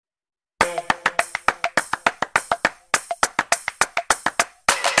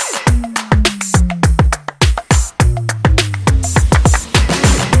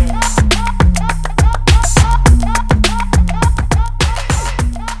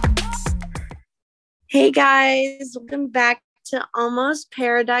Hey guys, welcome back to Almost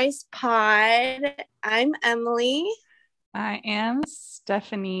Paradise Pod. I'm Emily, I am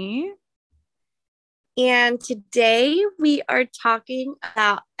Stephanie. and today we are talking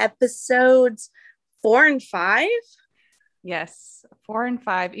about episodes 4 and 5. Yes, 4 and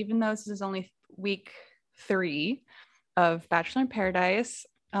 5, even though this is only week 3 of Bachelor in Paradise.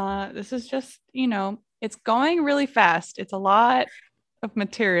 This is just, it's going really fast. It's a lot of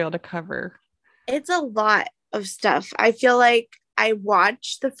material to cover. It's a lot of stuff. I feel like I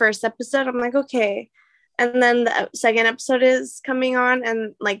watched the first episode, I'm like, okay. And then the second episode is coming on,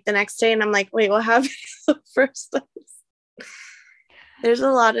 and like the next day, and I'm like, wait, what happened to the first episode? There's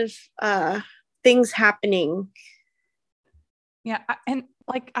a lot of things happening. Yeah, and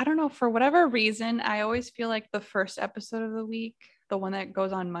like I don't know, for whatever reason, I always feel like the first episode of the week, the one that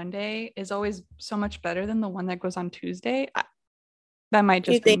goes on Monday, is always so much better than the one that goes on Tuesday. That might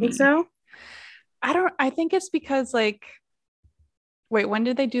You just be think me. so? I think it's because like wait, when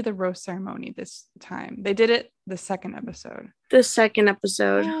did they do the rose ceremony this time? They did it the second episode. The second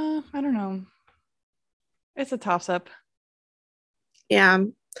episode. I don't know. It's a toss up. Yeah.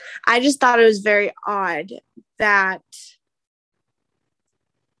 I just thought it was very odd that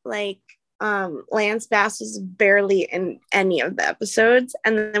like Lance Bass was barely in any of the episodes,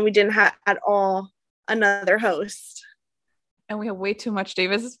 and then we didn't have at all another host. And we have way too much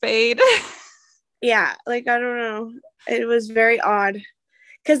Davis Spade. Yeah, like I don't know. It was very odd.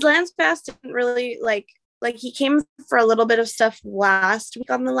 Because Lance Bass didn't really like he came for a little bit of stuff last week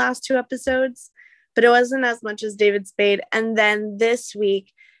on the last two episodes, but it wasn't as much as David Spade. And then this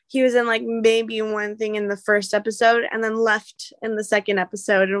week he was in like maybe one thing in the first episode and then left in the second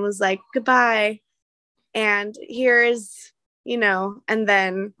episode and was like goodbye. And here's and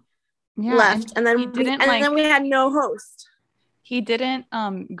then Yeah, left. and And he then we didn't and then we like had no host. he didn't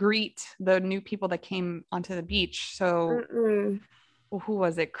greet the new people that came onto the beach. So Mm-mm. who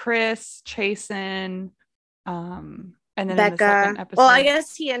was it? Chris, Chasen, and then in the second Becca. Well, I episode,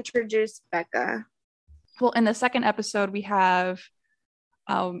 guess he introduced Becca. well, in the second episode, we have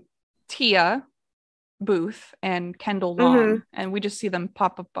um Tia Booth and Kendall Mm-hmm. Long, and we just see them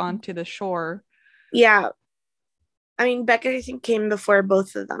pop up onto the shore. Yeah, I mean, Becca, I think, came before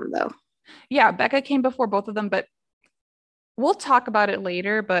both of them, though. Yeah, Becca came before both of them, but we'll talk about it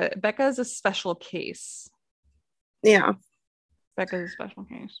later. But Becca is a special case. Yeah. Becca is a special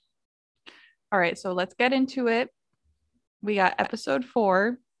case. All right, so let's get into it. We got episode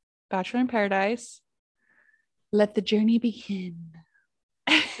 4, Bachelor in Paradise. Let the journey begin.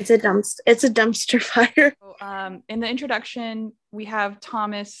 It's a dumpster fire. So, in the introduction, we have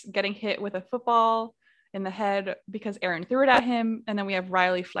Thomas getting hit with a football in the head because Aaron threw it at him. And then we have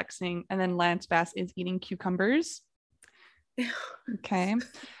Riley flexing. And then Lance Bass is eating cucumbers. Okay.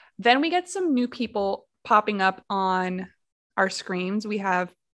 Then we get some new people popping up on our screens. We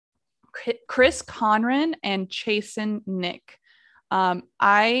have Chris Conran and Chasen Nick.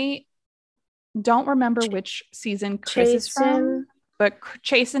 I don't remember which season Chris is from, Jason. but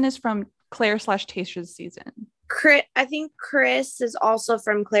Chasen is from Claire/Tasha's season. I think Chris is also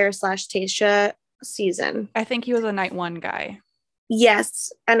from Claire/Tasha season. I think he was a night one guy.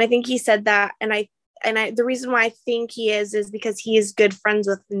 Yes, and I think he said that, and I the reason why I think he is because he is good friends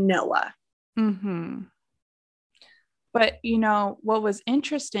with Noah. Mm-hmm. But what was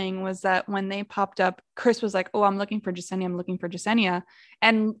interesting was that when they popped up, Chris was like, "Oh, I'm looking for Jasenia. I'm looking for Jasenia,"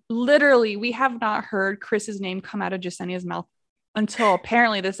 and literally, we have not heard Chris's name come out of Jasenia's mouth until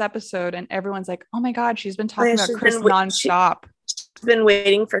apparently this episode, and everyone's like, "Oh my God, she's been talking about Chris nonstop." She's been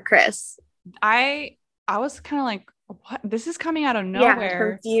waiting for Chris. I was kind of like, "What? This is coming out of Yeah,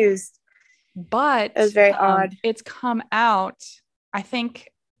 nowhere." confused. But It was very odd. it's come out. I think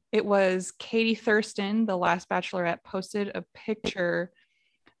it was Katie Thurston, the last Bachelorette, posted a picture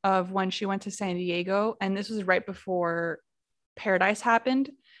of when she went to San Diego, and this was right before Paradise happened.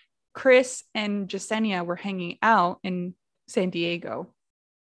 Chris and Jasenia were hanging out in San Diego,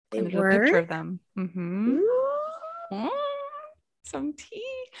 They and there's a picture were. of them. Mm-hmm. Ooh. Mm, some tea.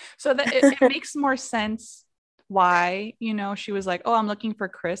 So that it makes more sense why she was like, "Oh, I'm looking for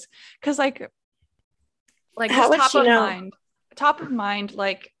Chris," because like How just would she know? top of mind,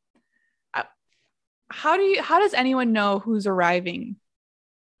 like how does anyone know who's arriving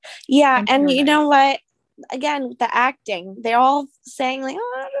Yeah, in and you know Paradise? what? Again, the acting, they're all saying like,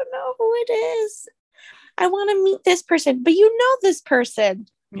 "Oh, I don't know who it is. I want to meet this person," but you know this person.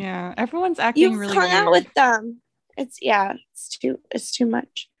 Yeah, everyone's acting You've really hung out weird. with them. It's too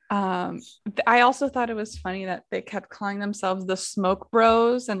much. I also thought it was funny that they kept calling themselves the Smoke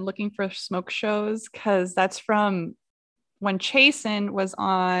Bros and looking for smoke shows, because that's from when Chasen was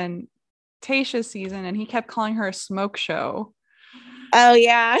on Tayshia's season, and he kept calling her a smoke show. Oh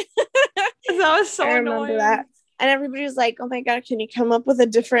yeah. That was so I remember annoying. that. And everybody was like, "Oh my god, can you come up with a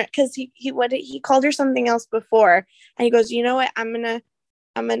different?" Because he called her something else before, and he goes, "You know what? I'm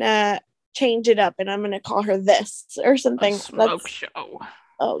gonna change it up, and I'm gonna call her this or A something." smoke show.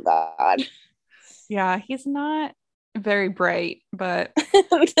 Oh god. Yeah, he's not very bright, but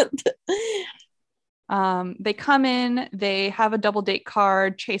they come in, they have a double date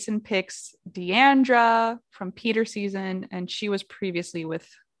card. Chasen picks Deandra from Peter season, and she was previously with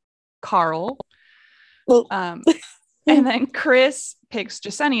Carl. Well, And then Chris picks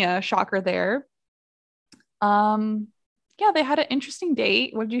Jasenia, shocker there. Yeah, they had an interesting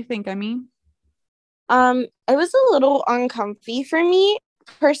date. What did you think? I mean, it was a little uncomfy for me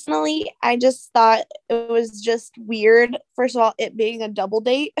personally. I just thought it was just weird. First of all, it being a double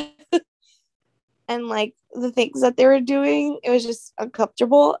date and like the things that they were doing, it was just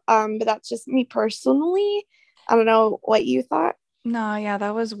uncomfortable. But that's just me personally. I don't know what you thought. no, yeah,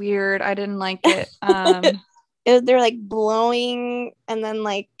 that was weird. I didn't like it. They're like blowing and then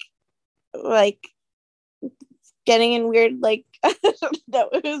like getting in weird like that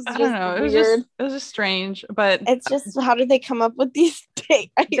was I just don't know. weird. It was just strange, but It's just how did they come up with these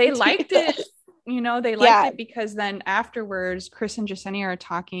date they liked it. They liked it because then afterwards, Chris and Jasenia are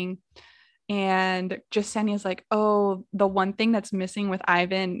talking, and Jasenia's like, "Oh, the one thing that's missing with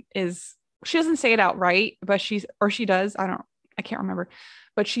Ivan is," she doesn't say it outright, but she does. I can't remember,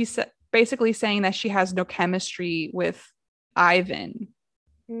 but she's basically saying that she has no chemistry with Ivan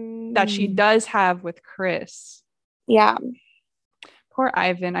that she does have with Chris. Yeah. Poor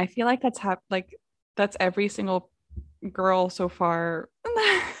Ivan. I feel like that's every single girl so far.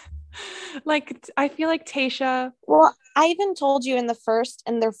 Like, I feel like Tayshia. Well, I even told you in their first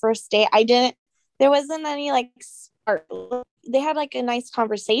date, there wasn't any like spark. They had like a nice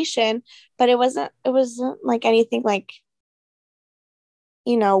conversation, but it wasn't like anything like,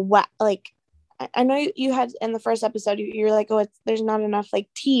 what, like, I know you had in the first episode, you're like, oh, there's not enough like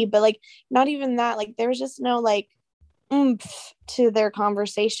tea, but like, not even that, like, there was just no like oomph to their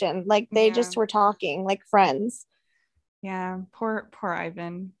conversation. Like, they just were talking like friends. Yeah, poor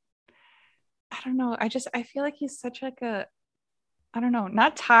Ivan. I don't know. I feel like he's such like I don't know,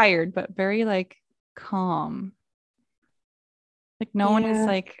 not tired, but very like calm. Like no one is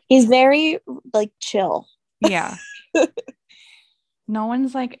like, he's very like chill. yeah. No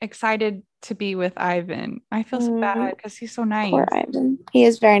one's like excited to be with Ivan. I feel so bad because he's so nice. Poor Ivan. He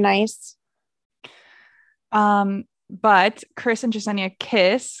is very nice. But Chris and Jasenia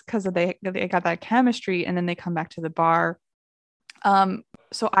kiss because they got that chemistry, and then they come back to the bar.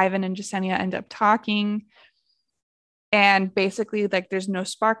 So Ivan and Jasenia end up talking, and basically like there's no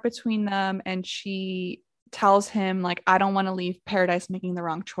spark between them, and she tells him like, I don't want to leave Paradise making the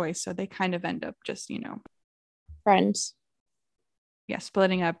wrong choice. So they kind of end up just, friends. Yeah,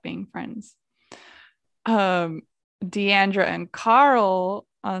 splitting up, being friends. Deandra and Carl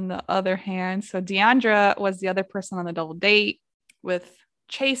on the other hand, so Deandra was the other person on the double date with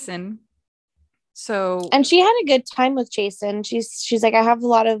Chasen. And she had a good time with Chasen. She's like, I have a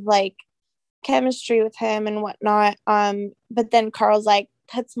lot of like chemistry with him and whatnot. But then Carl's like,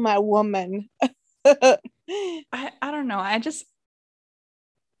 that's my woman. I don't know. I just,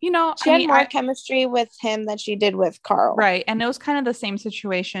 she had more chemistry with him than she did with Carl. Right. And it was kind of the same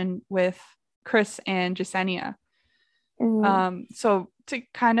situation with Chris and Jasenia. So to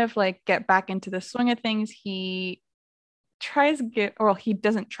kind of like get back into the swing of things, he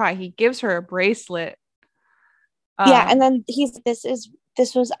doesn't try. He gives her a bracelet. And then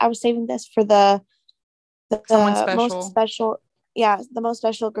I was saving this for the someone special. Most special. Yeah, the most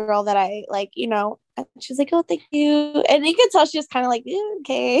special girl that I like, and she's like, oh, thank you. And you could tell she was kind of like,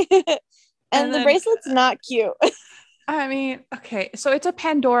 okay. and the bracelet's not cute. I mean, okay, so it's a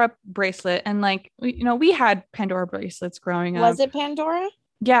Pandora bracelet, and like, we had Pandora bracelets growing up. Was it Pandora?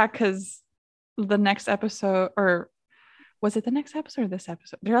 Yeah, because the next episode, or was it the next episode or this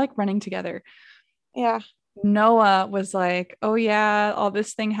episode? They're like running together. Yeah. Noah was like, oh yeah, all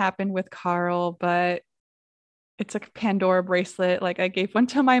this thing happened with Carl, but it's a Pandora bracelet. Like, I gave one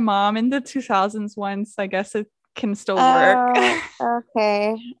to my mom in the 2000s once. I guess it can still work.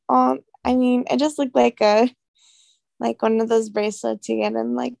 Okay. I mean, it just looked like one of those bracelets you get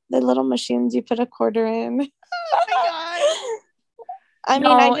in like the little machines you put a quarter in. Oh my god. I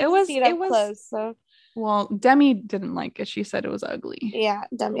mean, I didn't see it up close, so. Well, Demi didn't like it. She said it was ugly. Yeah,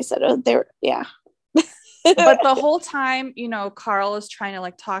 Demi said yeah. But the whole time, Carl is trying to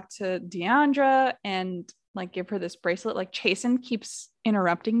like talk to Deandra and like give her this bracelet. Like, Chasen keeps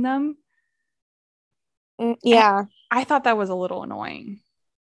interrupting them. Yeah. And I thought that was a little annoying.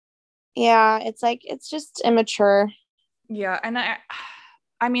 Yeah, it's like it's just immature. Yeah, and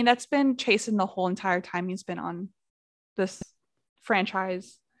I mean that's been chasing the whole entire time he's been on this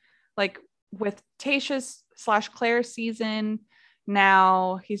franchise. Like with Tasha's slash Claire's season,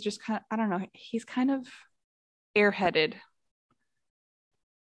 now he's just kind of, I don't know, he's kind of airheaded.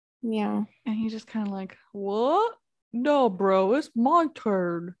 Yeah. And he's just kind of like, what? No, bro, it's my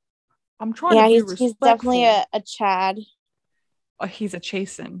turn. I'm trying Yeah, to be he's definitely respectful. a Chad. Oh, he's a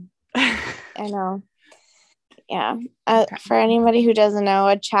chasen. I know. Yeah. Okay. For anybody who doesn't know,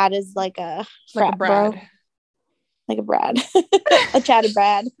 a Chad is like a Like a frat bro, Brad. like a Brad, a Chad, a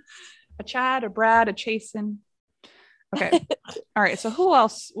Brad. A Chad, a Brad, a chasen. Okay. All right. So who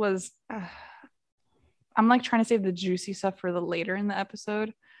else was I'm like trying to save the juicy stuff for the later in the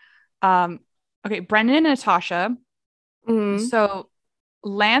episode. Okay, Brendan and Natasha. Mm-hmm. So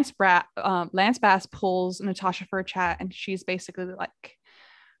Lance Bass pulls Natasha for a chat, and she's basically like,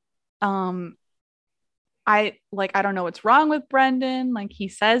 I don't know what's wrong with Brendan. Like he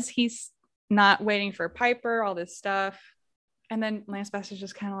says he's not waiting for Piper, all this stuff. And then Lance Bass is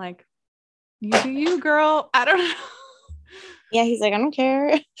just kind of like, you do you, girl. I don't know. Yeah, he's like, I don't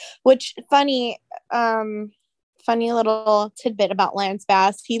care. Which funny little tidbit about Lance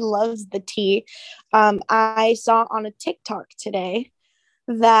Bass. He loves the tea. I saw on a TikTok today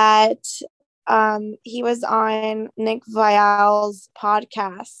that he was on Nick Vial's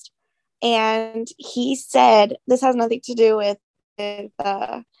podcast, and he said this has nothing to do with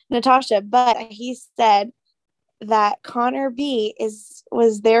Natasha, but he said that Connor B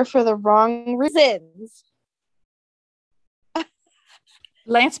was there for the wrong reasons.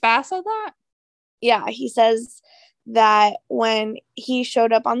 Lance Bass said that? Yeah, he says that when he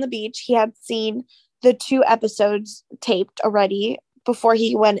showed up on the beach, he had seen the 2 episodes taped already before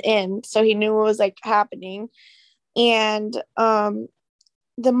he went in, so he knew what was like happening. And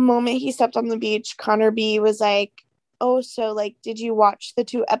the moment he stepped on the beach, Connor B was like, oh, so like, did you watch the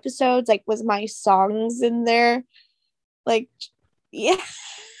 2 episodes? Like, was my songs in there? Like, yeah.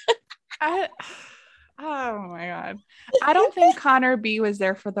 Oh my God. I don't think Connor B was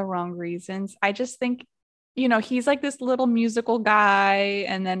there for the wrong reasons. I just think, he's like this little musical guy,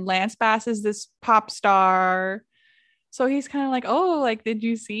 and then Lance Bass is this pop star. So he's kind of like, oh, like, did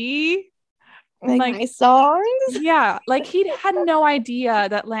you see? Like my songs? Yeah. Like he had no idea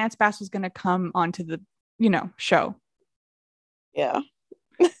that Lance Bass was going to come onto the, show. Yeah.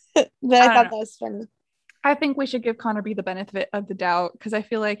 But I thought that was funny. I think we should give Connor B the benefit of the doubt because I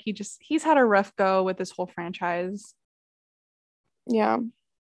feel like he's had a rough go with this whole franchise. Yeah.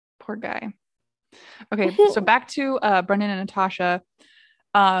 Poor guy. Okay, so back to Brendan and Natasha.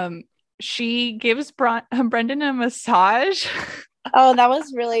 She gives Brendan a massage. Oh, that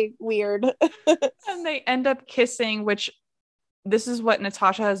was really weird. And they end up kissing, which this is what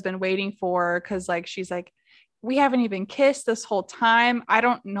Natasha has been waiting for because like she's like, we haven't even kissed this whole time. I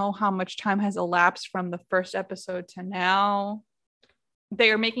don't know how much time has elapsed from the first episode to now. They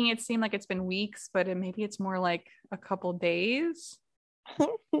are making it seem like it's been weeks, but maybe it's more like a couple days.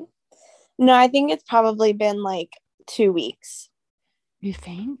 No, I think it's probably been like 2 weeks. You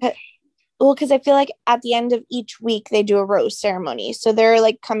think? Well, because I feel like at the end of each week they do a rose ceremony, so they're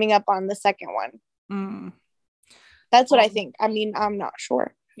like coming up on the second one. That's what I think. I mean, I'm not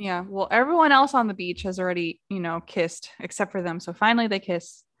sure. Yeah, well, everyone else on the beach has already, kissed except for them. So finally they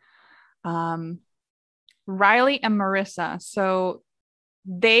kiss. Riley and Marissa. So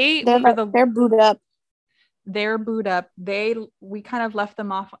they're booed up. They're booed up. We kind of left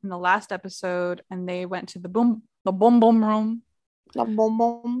them off in the last episode, and they went to the boom boom room. The boom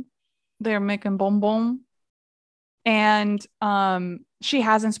boom. They're making boom boom, and she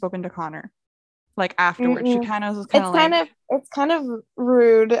hasn't spoken to Connor. Like afterwards, she kind of it's kind of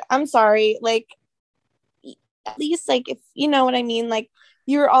rude. I'm sorry. Like, at least like if you know what I mean, like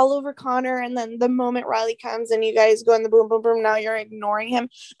you're all over Connor, and then the moment Riley comes and you guys go in the boom boom boom, now you're ignoring him.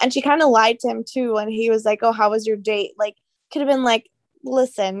 And she kind of lied to him too when he was like, oh, how was your date? Like, could have been like,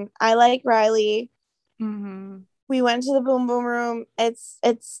 listen, I like Riley. We went to the boom boom room.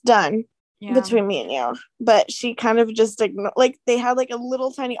 It's done. Yeah. Between me and you. But she kind of just ignored, like they had like a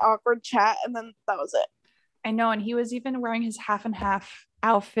little tiny awkward chat, and then that was it. I know, and he was even wearing his half and half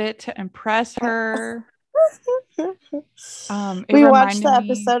outfit to impress her. We watched the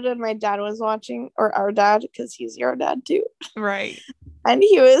episode and my dad was watching, or our dad, because he's your dad too, right? And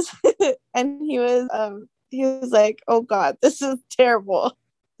he was like, oh God, this is terrible.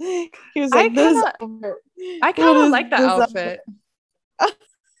 He was like, I kind of like that outfit.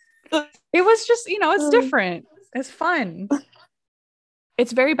 It was just, it's different. It's fun.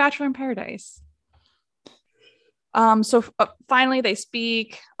 It's very Bachelor in Paradise. So finally they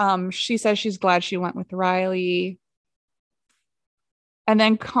speak. She says she's glad she went with Riley. And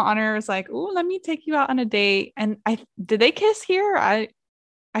then Connor is like, "Oh, let me take you out on a date." And did they kiss here? I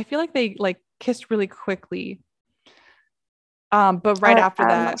feel like they like kissed really quickly. But right after I'm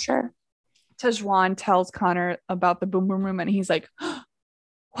that, not sure. Tahzjuan tells Connor about the boom boom room, and he's like,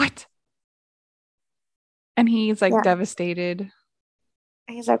 "What?" And he's like devastated.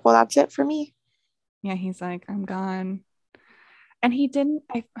 And he's like, "Well, that's it for me." Yeah, he's like, "I'm gone." And he didn't.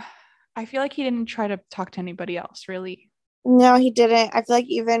 I feel like he didn't try to talk to anybody else, really. No, he didn't. I feel like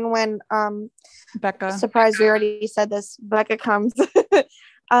even when Becca. surprise, we already said this, Becca comes.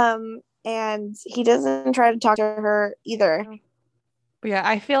 And he doesn't try to talk to her either. But yeah,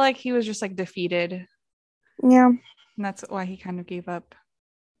 I feel like he was just like defeated. Yeah. And that's why he kind of gave up.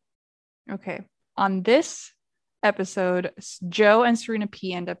 Okay. On this episode, Joe and Serena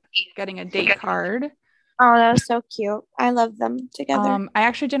P end up getting a date card. Oh, that was so cute. I love them together. I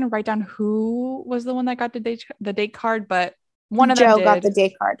actually didn't write down who was the one that got the date card, but one of them Joe did. got the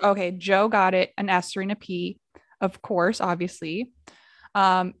date card. Okay, Joe got it and asked Serena P, of course, obviously.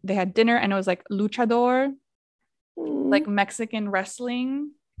 They had dinner and it was like luchador, like Mexican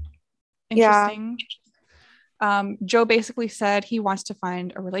wrestling. Interesting. Yeah. Joe basically said he wants to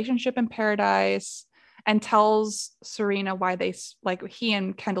find a relationship in paradise and tells Serena why they like he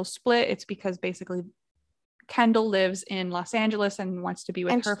and Kendall split. It's because basically Kendall lives in Los Angeles and wants to be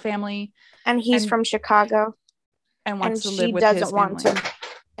with her family. And he's from Chicago. And wants to live with his family.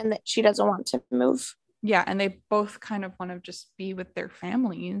 And that she doesn't want to move. Yeah, and they both kind of want to just be with their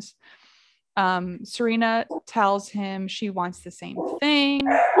families. Serena tells him she wants the same thing.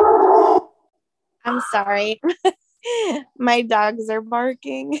 I'm sorry. My dogs are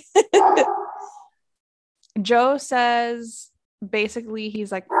barking. Joe says basically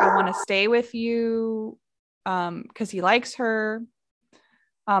he's like, I want to stay with you because he likes her.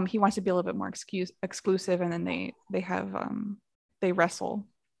 He wants to be a little bit more exclusive, and then they wrestle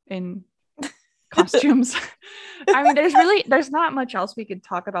in costumes. I mean, there's not much else we could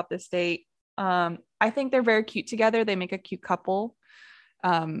talk about this date. I think they're very cute together. They make a cute couple.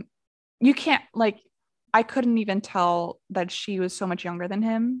 You can't I couldn't even tell that she was so much younger than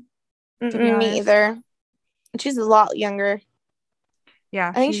him. To be honest. Me either. She's a lot younger. Yeah,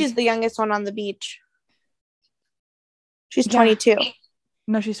 I think she's the youngest one on the beach. She's 22.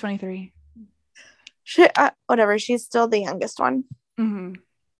 No, she's 23. Whatever. She's still the youngest one. Mm-hmm.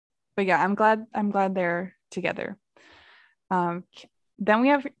 But yeah, I'm glad they're together. Then we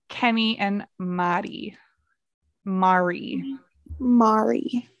have Kenny and Mari.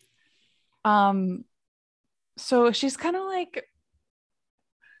 So she's kind of like,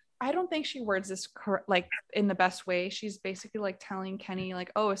 I don't think she words this like in the best way. She's basically like telling Kenny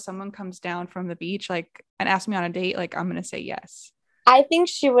like, oh, if someone comes down from the beach like and asks me on a date, like I'm gonna say yes. I think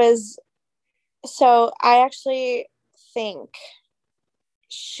she was. So I actually think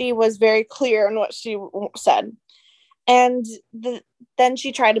she was very clear in what she said, and then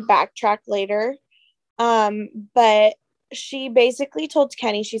she tried to backtrack later. But she basically told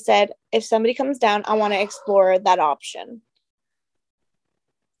Kenny, she said, if somebody comes down, I want to explore that option.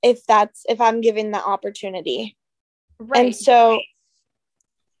 If I'm given the opportunity. Right.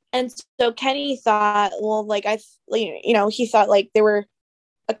 And so Kenny thought, well, like he thought like they were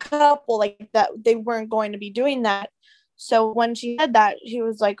a couple, like that they weren't going to be doing that. So when she said that, he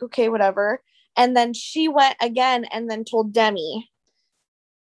was like, okay, whatever. And then she went again and then told Demi,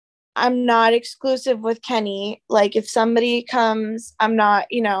 I'm not exclusive with Kenny. Like if somebody comes, I'm not,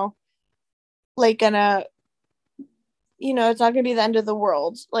 like gonna, it's not gonna be the end of the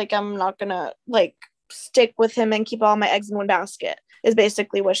world. Like I'm not gonna like stick with him and keep all my eggs in one basket, is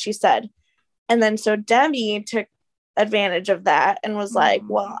basically what she said. And then so Demi took advantage of that and was like,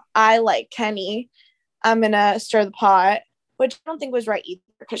 well, I like Kenny. I'm gonna stir the pot, which I don't think was right either,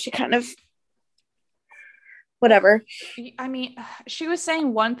 because she kind of whatever. I mean, she was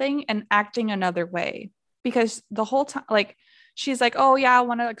saying one thing and acting another way, because the whole time, like, she's like, oh yeah, I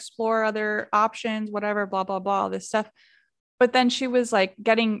want to explore other options, whatever, blah, blah, blah, all this stuff. But then she was like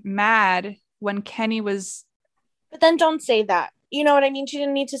getting mad when Kenny was. But then don't say that. You know what I mean? She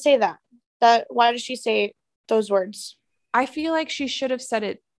didn't need to say that. Why did she say those words? I feel like she should have said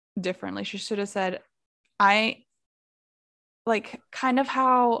it differently. She should have said, I like kind of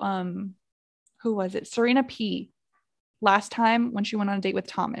how, who was it? Serena P. last time when she went on a date with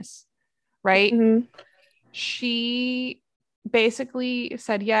Thomas, right? Mm-hmm. She basically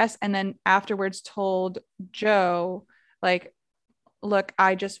said yes. And then afterwards told Joe, like, look,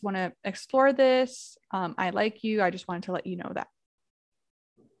 I just want to explore this. I like you. I just wanted to let you know that.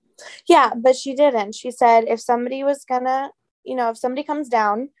 Yeah, but she didn't. She said if somebody was gonna, if somebody comes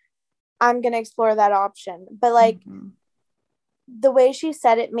down, I'm gonna explore that option. But like the way she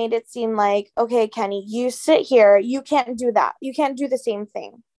said it made it seem like, okay, Kenny, you sit here. You can't do that. You can't do the same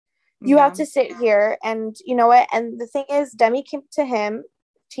thing. You have to sit here, and you know what? And the thing is, Demi came to him.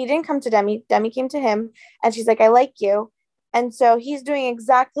 He didn't come to Demi. Demi came to him, and she's like, I like you. And so he's doing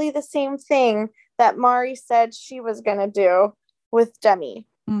exactly the same thing that Mari said she was going to do with Demi.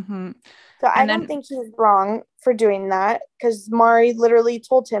 Mm-hmm. So I don't think he's wrong for doing that, because Mari literally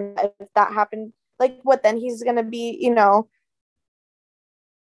told him that if that happened, like what then? He's going to be, in the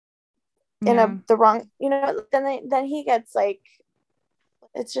wrong, then he gets like,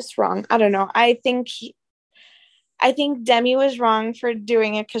 it's just wrong. I don't know. I think Demi was wrong for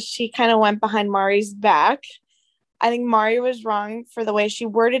doing it because she kind of went behind Mari's back. I think Mari was wrong for the way she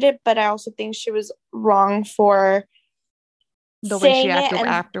worded it, but I also think she was wrong for the way she acted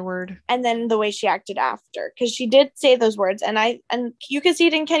afterward. And then the way she acted after. Because she did say those words. And you can see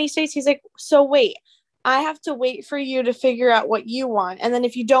it in Kenny's face. He's like, so wait, I have to wait for you to figure out what you want. And then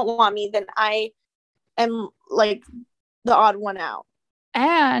if you don't want me, then I am like the odd one out.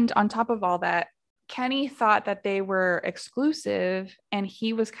 And on top of all that, Kenny thought that they were exclusive, and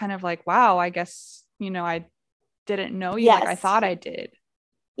he was kind of like, wow, I guess, I didn't know you like I thought I did.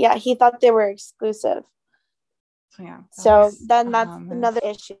 Yeah, he thought they were exclusive. So yeah. Then that's another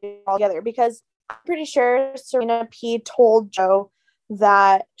issue altogether, because I'm pretty sure Serena P told Joe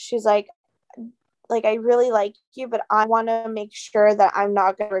that she's like I really like you, but I want to make sure that I'm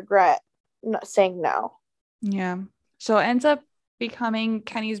not going to regret saying no. Yeah. So it ends up becoming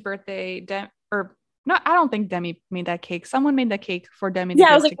Kenny's birthday, or not. I don't think Demi made that cake. Someone made the cake for Demi to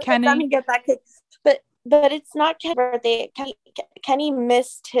give to Kenny. Demi get that cake, but it's not Kenny's birthday. Kenny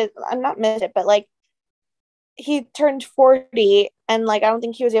missed his. I'm not missed it, but like he turned 40, and like I don't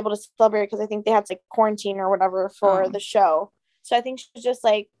think he was able to celebrate because I think they had to quarantine or whatever for the show. So I think she's just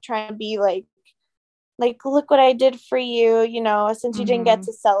like trying to be like look what I did for you, since you didn't get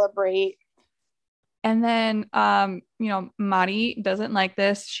to celebrate. And then, Mari doesn't like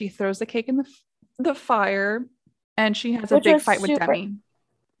this. She throws the cake in the fire, and she has a big fight with Demi.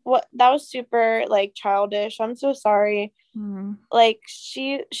 That was super like childish. I'm so sorry. Like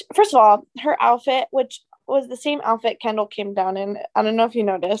she first of all, her outfit, which was the same outfit Kendall came down in. I don't know if you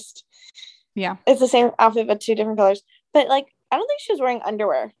noticed. Yeah, it's the same outfit but 2 different colors. But like, I don't think she was wearing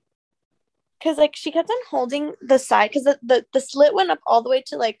underwear, because like she kept on holding the side, because the slit went up all the way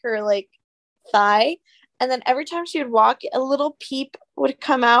to like her like thigh, and then every time she would walk, a little peep would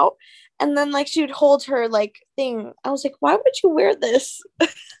come out, and then like she would hold her like thing. I was like, why would you wear this?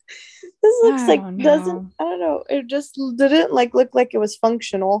 This looks like doesn't, I don't know, it just didn't like look like it was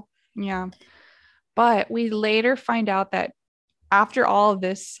functional. Yeah, but we later find out that after all of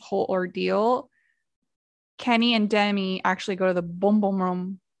this whole ordeal, Kenny and Demi actually go to the boom boom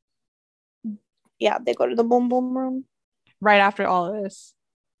room. Yeah, they go to the boom boom room right after all of this,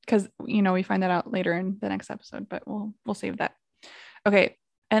 because we find that out later in the next episode, but we'll save that. Okay,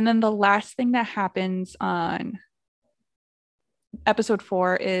 and then the last thing that happens on episode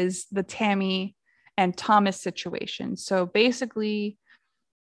 4 is the Tammy and Thomas situation. So basically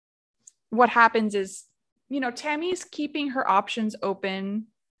what happens is, Tammy's keeping her options open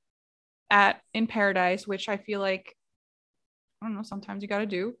in Paradise, which I feel like, I don't know, sometimes you got to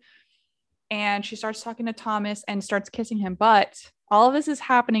do. And she starts talking to Thomas and starts kissing him. But all of this is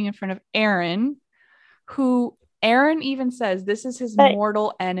happening in front of Aaron, who Aaron even says this is his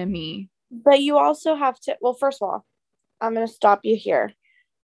mortal enemy. But you also have to, well, first of all, I'm going to stop you here.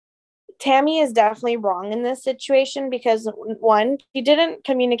 Tammy is definitely wrong in this situation, because one, she didn't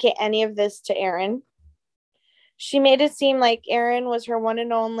communicate any of this to Aaron. She made it seem like Aaron was her one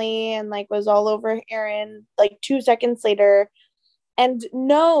and only, and like was all over Aaron like 2 seconds later, and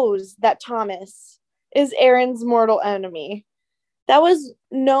knows that Thomas is Aaron's mortal enemy. That was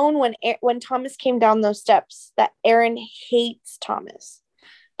known when Thomas came down those steps, that Aaron hates Thomas.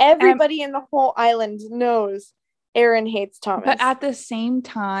 Everybody in the whole island knows Aaron hates Thomas. But at the same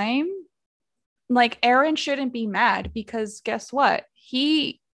time, like, Aaron shouldn't be mad, because guess what?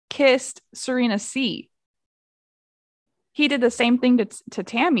 He kissed Serena C. He did the same thing to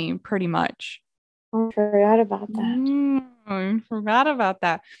Tammy, pretty much. I forgot about that. I forgot about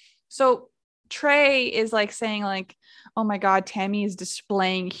that. So Trey is like saying like, oh my God, Tammy is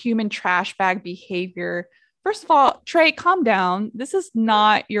displaying human trash bag behavior. First of all, Trey, calm down. This is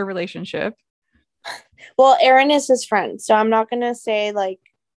not your relationship. Well, Aaron is his friend, so I'm not going to say like...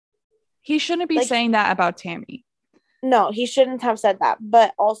 He shouldn't be saying that about Tammy. No, he shouldn't have said that.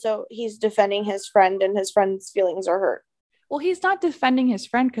 But also, he's defending his friend, and his friend's feelings are hurt. Well, he's not defending his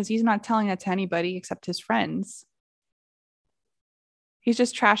friend because he's not telling that to anybody except his friends. He's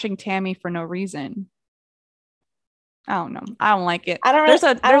just trashing Tammy for no reason. I don't know. I don't like it. I don't There's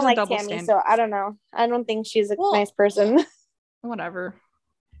I don't a like double Tammy, standard. so I don't know. I don't think she's a nice person. Whatever.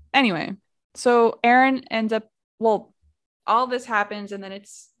 Anyway, so Aaron ends up, well, all this happens, and then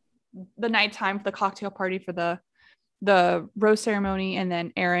it's the nighttime for the cocktail party for the rose ceremony, and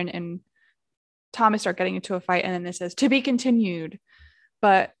then Aaron and Thomas start getting into a fight, and then it says to be continued.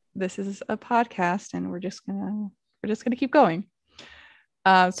 But this is a podcast, and we're just gonna keep going.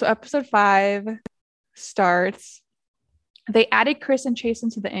 So episode 5 starts. They added Chris and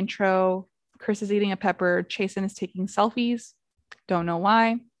Chasen to the intro. Chris is eating a pepper. Chasen is taking selfies. Don't know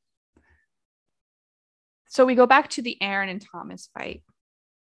why. So we go back to the Aaron and Thomas fight.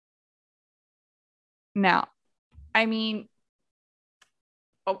 Now, I mean,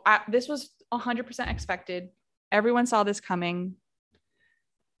 this was 100% expected. Everyone saw this coming.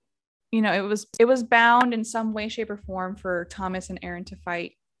 You know, it was bound in some way, shape, or form for Thomas and Aaron to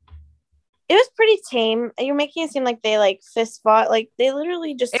fight. It was pretty tame. You're making it seem like they like fist fought. Like they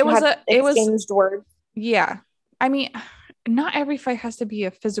literally just exchanged words. Yeah. I mean, not every fight has to be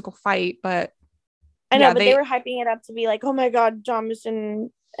a physical fight, but I know, but they were hyping it up to be like, oh my God, Thomas and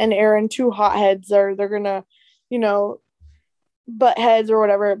Aaron, 2 hotheads, or they're gonna, you know, butt heads or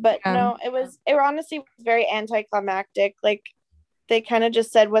whatever. But no, it honestly was very anticlimactic. Like they kind of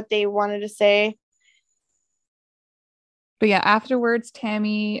just said what they wanted to say. But yeah, afterwards,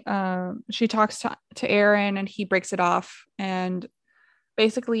 Tammy, she talks to Aaron, and he breaks it off. And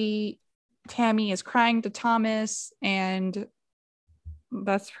basically, Tammy is crying to Thomas, and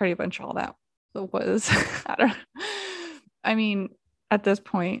that's pretty much all that was. I mean, at this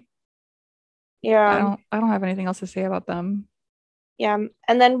point, yeah, I don't have anything else to say about them. Yeah,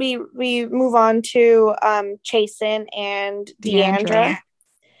 and then we move on to Chasen and Deandra.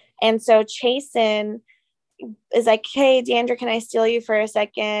 And so Chasen is like, hey, Deandra, can I steal you for a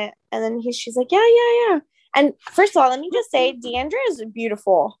second? And then she's like, yeah. And first of all, let me just say, Deandra is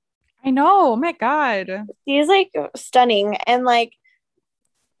beautiful. I know. Oh my God. She's like stunning. And like,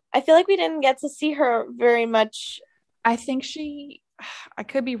 I feel like we didn't get to see her very much. I think I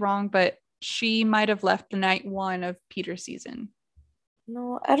could be wrong, but she might have left night 1 of Peter's season.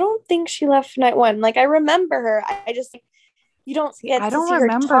 No, I don't think she left night 1. Like, I remember her. I just, you don't get to see her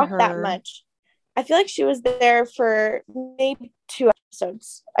talk that much. I feel like she was there for maybe 2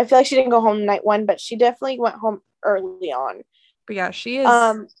 episodes. I feel like she didn't go home night 1, but she definitely went home early on. But yeah, she is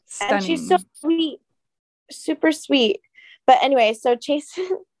stunning. And she's so sweet. Super sweet. But anyway, so Chasen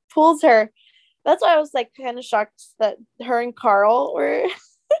pulls her. That's why I was like kind of shocked that her and Carl were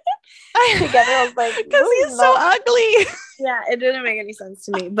together. I was like, because he's so ugly. Yeah, it didn't make any sense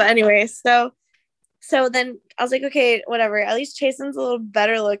to me. But anyway, so then I was like, okay, whatever. At least Chasen's a little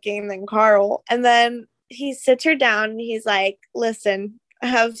better looking than Carl. And then he sits her down and he's like, listen, I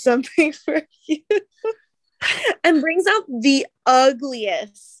have something for you. And brings out the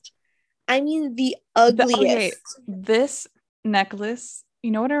ugliest. I mean, the ugliest. This necklace, you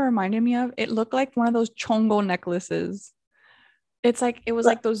know what it reminded me of? It looked like one of those chongo necklaces. It's like, it was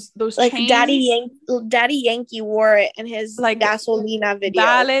like those like chains. Daddy Yankee wore it in his like Gasolina video.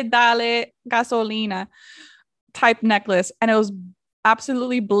 Dale Gasolina type necklace, and it was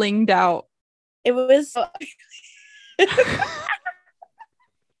absolutely blinged out. It was so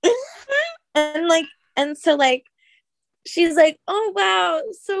and so she's like, oh wow,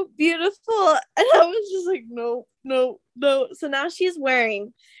 so beautiful. And I was just like, no. So now she's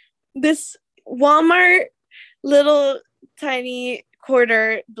wearing this Walmart little tiny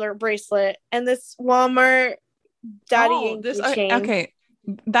quarter bracelet and this Walmart Daddy Yankee chain. Okay,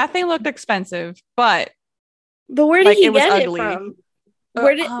 that thing looked expensive, but where did he get it from?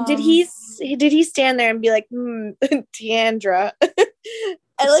 Where did he stand there and be like, Deandra?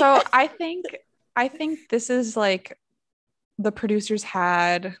 So I think this is like the producers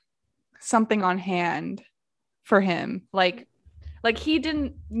had something on hand for him, like he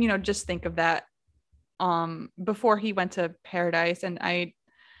didn't, just think of that before he went to Paradise, and I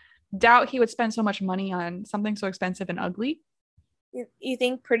doubt he would spend so much money on something so expensive and ugly. You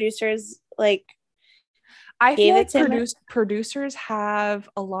think producers I feel like producers have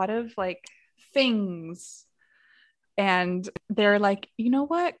a lot of things, and they're like, you know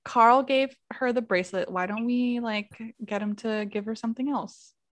what? Carl gave her the bracelet. Why don't we get him to give her something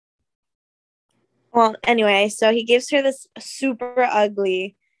else? Well, anyway, so he gives her this super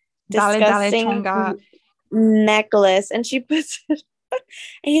ugly, disgusting necklace, and she puts it on,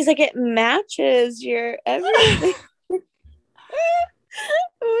 and he's like, it matches your everything.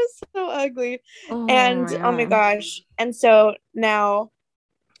 was so ugly. Oh And my oh my God. gosh. And so now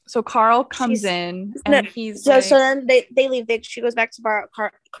So Carl comes she's in no, and he's so like, then they leave. She goes back to bar.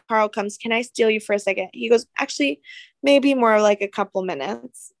 Carl comes. Can I steal you for a second? He goes, actually, maybe more like a couple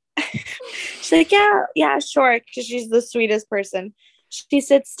minutes. She's like, yeah, sure, because she's the sweetest person. She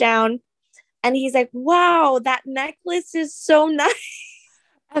sits down, and he's like, wow, that necklace is so nice.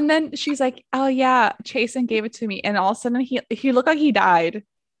 and then she's like, oh yeah, Chasen gave it to me. And all of a sudden he looked like he died.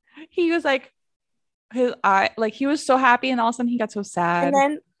 He was like, his eye, like he was so happy, and all of a sudden he got so And sad.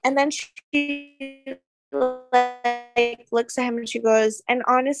 then she like looks at him and she goes, and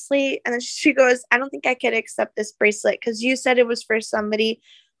honestly, and then she goes, I don't think I could accept this bracelet because you said it was for somebody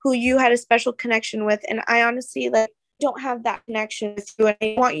who you had a special connection with, and I honestly like don't have that connection with you, and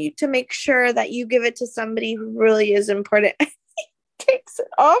I want you to make sure that you give it to somebody who really is important. Takes it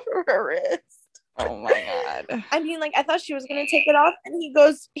off of her wrist. Oh my God. I mean, like I thought she was gonna take it off, and he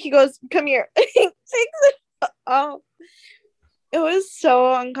goes, come here. He takes it off. It was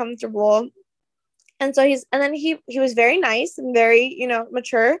so uncomfortable. And so he was very nice and very,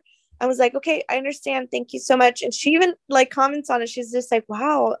 mature. I was like, okay, I understand. Thank you so much. And she even like comments on it. She's just like,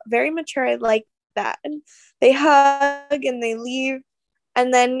 wow, very mature. I like that. And they hug and they leave.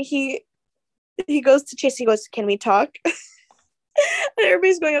 And then he goes to Chase. He goes, can we talk? And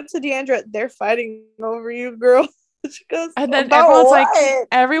everybody's going up to Deandra. They're fighting over you, girl. She goes, And then about what?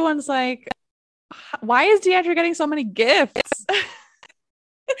 everyone's like, why is Deandra getting so many gifts?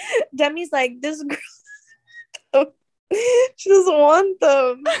 Demi's like, this girl, she doesn't want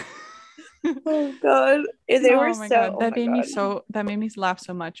them. Oh God, they were my so. God, Oh that my made me God. that made me laugh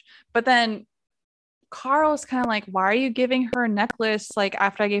so much. But then Carl's kind of like, why are you giving her a necklace like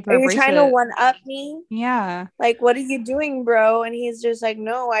after I gave her Are a you trying to bracelet? one up me? Yeah. Like, what are you doing, bro? And he's just like,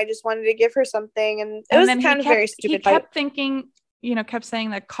 no, I just wanted to give her something, and it And was then kind of very he stupid fight. kept thinking, kept saying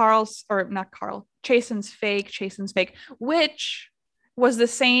that Chasen's fake, which was the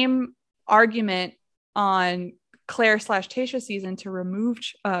same argument on Claire/Tasha season to remove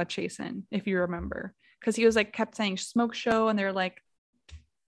Chasen, if you remember, because he was like kept saying smoke show, and they're like,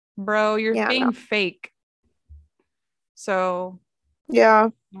 bro, you're Yeah, being no. fake. So Yeah.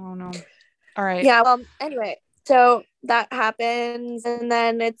 oh no. All right. Yeah. Well, anyway, so that happens, and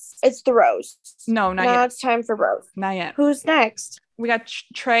then it's the roast. No, not now yet. It's time for roast. Not yet. Who's next? We got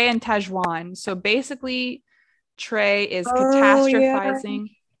Trey and Tajwan. So basically, Trey is Oh catastrophizing.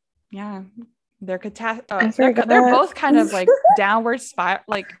 Yeah, they're I they're forgot. both kind of like downward spiral.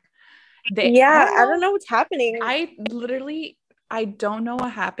 Like I don't know what's happening. I don't know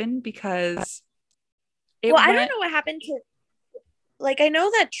what happened because I don't know what happened to. Like, I know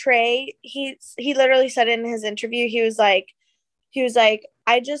that Trey, he literally said in his interview, he was like,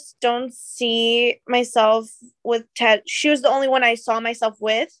 I just don't see myself with Ted. She was the only one I saw myself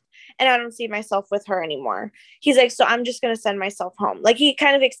with, and I don't see myself with her anymore. He's like, so I'm just gonna send myself home. Like, he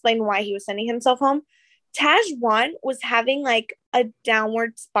kind of explained why he was sending himself home. Tajwan was having like a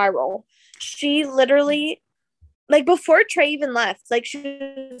downward spiral. She literally, like, before Trey even left, like, she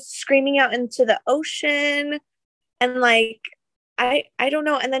was screaming out into the ocean, and like, I don't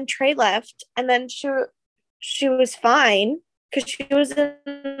know. And then Trey left, and then she was fine because she was in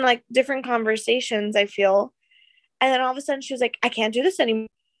like different conversations, I feel. And then all of a sudden she was like, I can't do this anymore.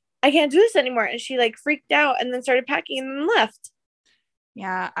 I can't do this anymore. And she like freaked out and then started packing and then left.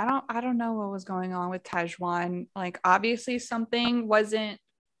 Yeah, I don't know what was going on with Tajwan. Like obviously something wasn't,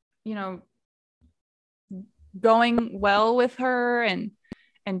 going well with her, and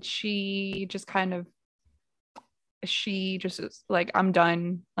she just was like, I'm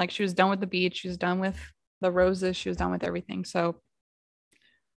done. Like she was done with the beach, she was done with the roses, she was done with everything. So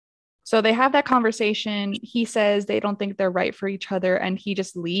they have that conversation. He says they don't think they're right for each other, and he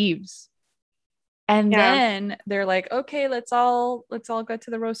just leaves. And then they're like, okay, let's all go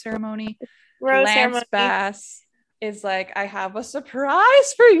to the rose ceremony. Lance Bass is like, I have a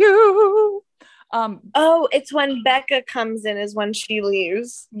surprise for you. It's when Becca comes in is when she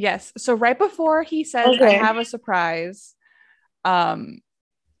leaves. Yes. So right before he says, I have a surprise,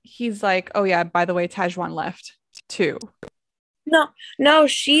 he's like, oh yeah, by the way, Tajwan left too. No,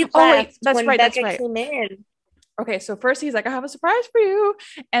 she left. Oh wait, that's when right. Becca That's right. came in. Okay, so first he's like, I have a surprise for you.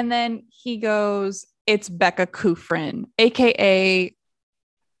 And then he goes, it's Becca Kufrin, aka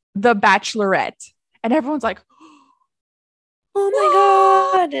the Bachelorette. And everyone's like, oh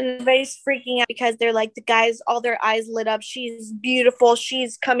my God. And everybody's freaking out because they're like, the guys, all their eyes lit up. She's beautiful.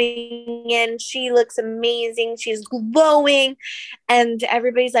 She's coming in. She looks amazing. She's glowing. And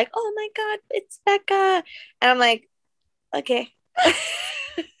everybody's like, oh my God, it's Becca. And I'm like, okay.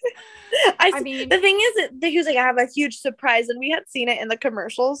 I mean, the thing is that he was like, I have a huge surprise, and we had seen it in the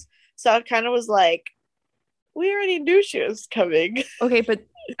commercials, so it kind of was like, we already knew she was coming. okay, but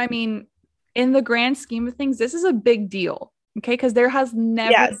I mean, in the grand scheme of things, this is a big deal. Okay, because there has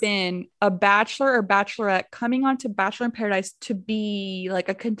never been a bachelor or bachelorette coming onto Bachelor in Paradise to be like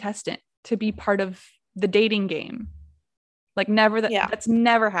a contestant, to be part of the dating game. Like never that's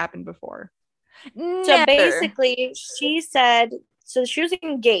never happened before. Never. So basically, she said, so she was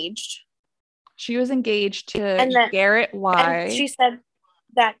engaged. She was engaged to Garrett Y. And she said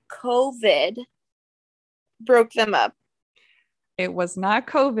that COVID broke them up. It was not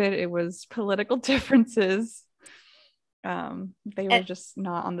COVID. It was political differences. They were just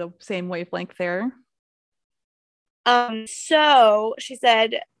not on the same wavelength there. So she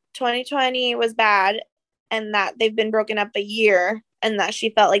said 2020 was bad and that they've been broken up a year and that she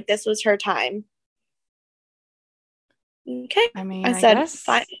felt like this was her time. Okay. I mean, I said,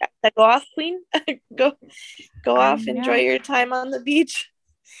 fine. I said, go off, queen. go off, enjoy your time on the beach.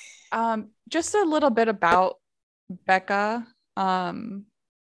 Just a little bit about Becca.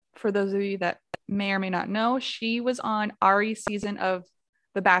 For those of you that may or may not know, she was on Ari's season of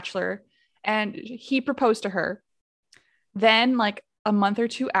The Bachelor and he proposed to her. Then, like a month or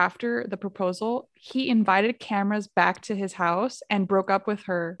two after the proposal, he invited cameras back to his house and broke up with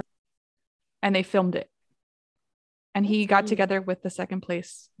her, and they filmed it. And he got together with the second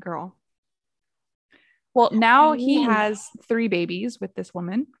place girl. Well, now he has 3 babies with this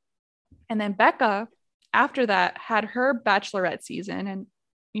woman. And then Becca, after that, had her bachelorette season and,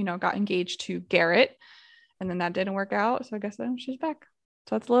 you know, got engaged to Garrett. And then that didn't work out. So I guess she's back.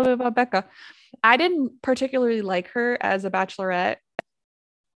 So that's a little bit about Becca. I didn't particularly like her as a bachelorette.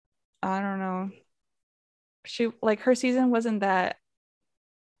 I don't know. She, like, her season wasn't that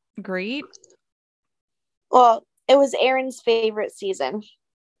great. Well, it was Aaron's favorite season.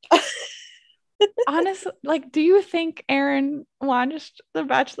 Honestly, like, do you think Aaron watched The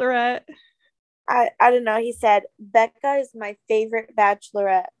Bachelorette? I don't know. He said, Becca is my favorite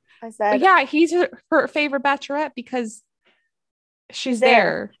bachelorette. I said, yeah, he's her favorite bachelorette because she's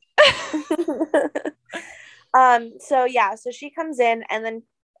there. So she comes in and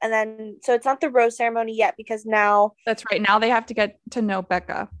then so it's not the rose ceremony yet because now that's right. Now they have to get to know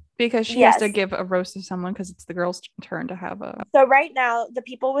Becca because she has to give a rose to someone because it's the girl's turn to have a. So right now the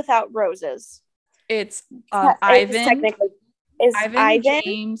people without roses. It's Ivan,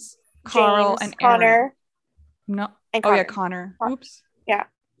 James, Carl, and Connor. Aaron. No. And Connor. Oh yeah, Connor. Oops. Yeah.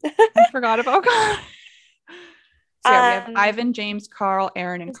 I forgot about Connor. So yeah, we have Ivan, James, Carl,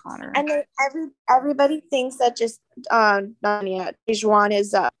 Aaron, and Connor. And then everybody thinks that just Tahzjuan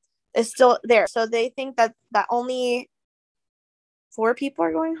is still there. So they think that only 4 people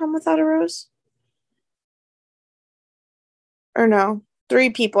are going home without a rose. Or no, 3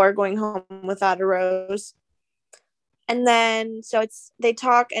 people are going home without a rose. And then so they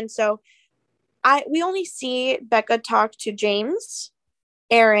talk, and so we only see Becca talk to James,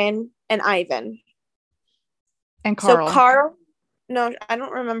 Aaron, and Ivan. And Carl. So Carl, no, I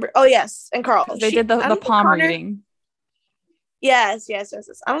don't remember. Oh yes, and Carl. They did the palm reading. Yes. I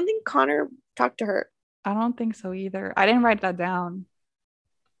don't think Connor talked to her. I don't think so either. I didn't write that down.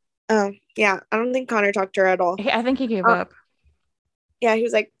 Oh yeah, I don't think Connor talked to her at all. I think he gave up. Yeah, he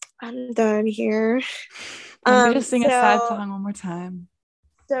was like, I'm done here. Let me just sing a sad song one more time.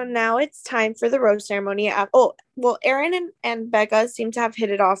 So now it's time for the rose ceremony. Aaron and Becca seem to have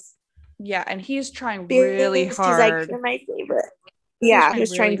hit it off. Yeah, and he's trying really hard. He's like, you're my favorite. Yeah, he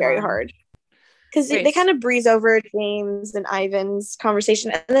was trying very hard. Because they kind of breeze over James and Ivan's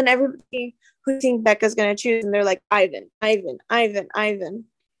conversation. And then everybody who thinks Becca's going to choose, and they're like, Ivan.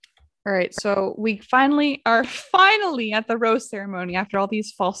 All right, so we finally are at the rose ceremony after all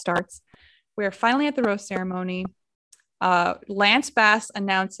these false starts. We are finally at the rose ceremony. Lance Bass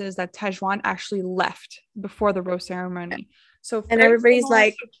announces that Tahzjuan actually left before the rose ceremony. So and everybody's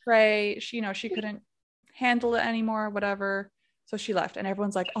like, Trey, she couldn't handle it anymore, whatever. So she left, and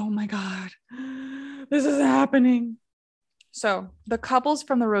everyone's like, oh my God, this is happening. So the couples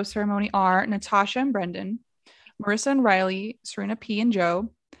from the rose ceremony are Natasha and Brendan, Marissa and Riley, Serena P and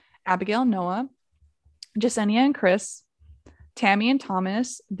Joe, Abigail and Noah, Jasenia and Chris, Tammy and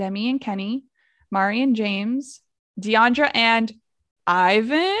Thomas, Demi and Kenny, Mari and James, Deandra and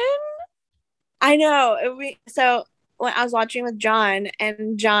Ivan. I know. So when I was watching with John,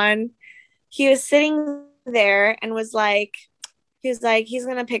 and John, he was sitting there and was like, he's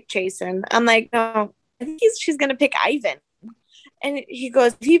gonna pick Jason. I'm like, no, I think she's gonna pick Ivan. And he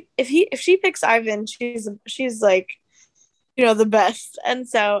goes, if she picks Ivan, she's like, you know, the best. And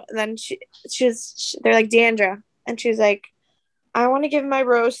so then they're like, Deandra, and she's like, I want to give my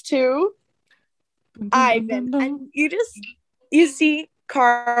rose to Ivan. And you see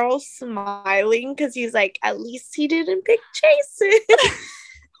Carl smiling because he's like, at least he didn't pick Jason.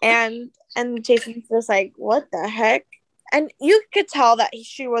 and Jason's just like, what the heck? And you could tell that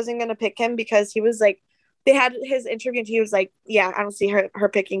she wasn't gonna pick him because he was like, they had his interview and he was like, yeah, I don't see her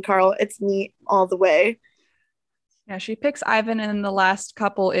picking Carl. It's me all the way. Yeah, she picks Ivan, and then the last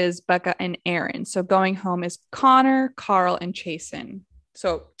couple is Becca and Aaron. So going home is Connor, Carl, and Chasen.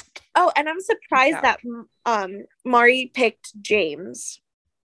 So and I'm surprised that Mari picked James.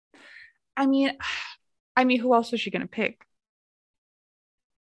 I mean, who else was she gonna pick?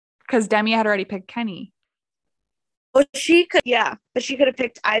 Because Demi had already picked Kenny. Well, she could have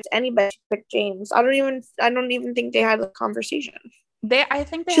picked anybody. She picked James. I don't even think they had a conversation. I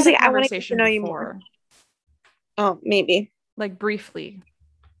think they had a conversation before. You more. Oh, maybe. Like briefly.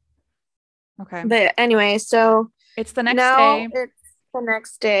 Okay. But anyway, so it's the next day. It's the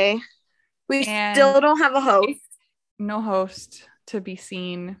next day. We still don't have a host. No host to be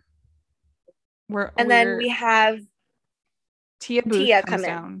seen. Then we have Tia Booth comes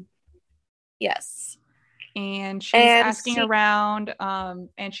down. Yes. And she's asking around,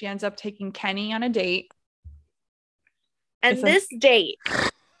 and she ends up taking Kenny on a date. And this date.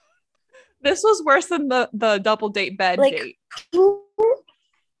 This was worse than the double date bed date.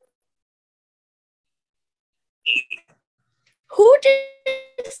 Who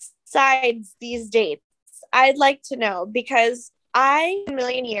decides these dates? I'd like to know, because I, in a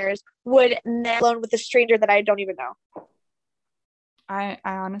million years, would never alone with a stranger that I don't even know. I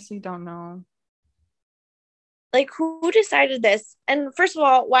honestly don't know. Like, who decided this? And first of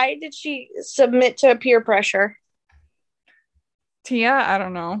all, why did she submit to peer pressure? Tia, I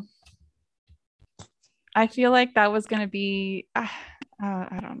don't know. I feel like that was going to be, I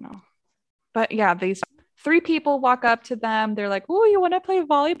don't know. But yeah, these 3 people walk up to them. They're like, oh, you want to play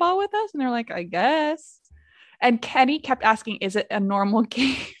volleyball with us? And they're like, I guess. And Kenny kept asking, is it a normal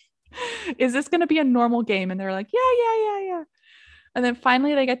game? Is this going to be a normal game? And they're like, yeah. And then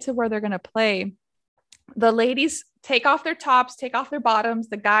finally they get to where they're going to play. The ladies take off their tops, take off their bottoms.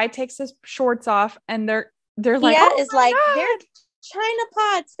 The guy takes his shorts off, and they're like, oh, is like, God. They're China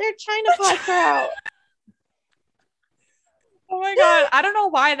pots. Their China pots are out. Oh my God. I don't know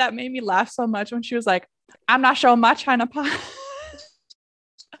why that made me laugh so much when she was like, I'm not showing my China pot.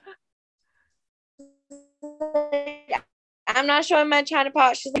 I'm not showing my China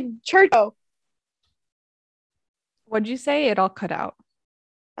pot. She's like, church. What'd you say? It all cut out.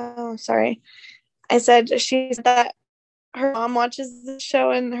 Oh, sorry. I said that her mom watches the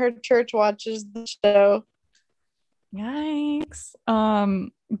show and her church watches the show. Yikes.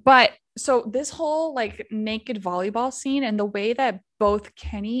 But so this whole like naked volleyball scene and the way that both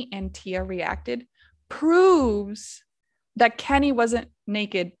Kenny and Tia reacted proves that Kenny wasn't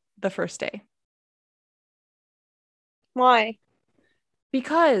naked the first day. Why?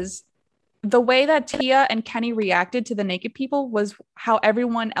 Because the way that Tia and Kenny reacted to the naked people was how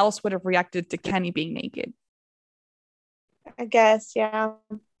everyone else would have reacted to Kenny being naked. I guess, yeah.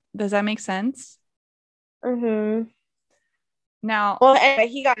 Does that make sense? Mm-hmm. Now, well, anyway,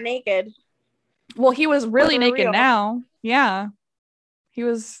 he got naked. Well, he was really naked now. Yeah. He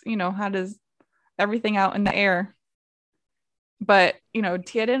was, had his everything out in the air. But,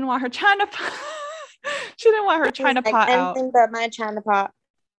 Tia didn't want her China pot. She didn't want her China pot out. Anything but my China pot.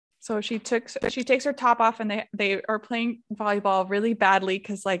 So she takes her top off, and they are playing volleyball really badly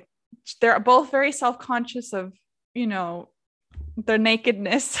because like they're both very self-conscious of, their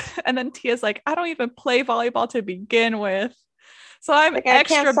nakedness. And then Tia's like, I don't even play volleyball to begin with. So I'm like,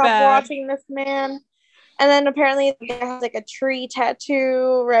 extra bad. I can't stop watching this man. And then apparently he has like a tree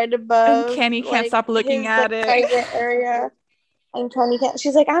tattoo right above. And Kenny can't stop looking at it. Private area. And Kenny can't.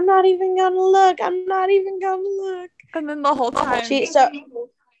 She's like, I'm not even gonna look. I'm not even gonna look. And then the whole time, Tia's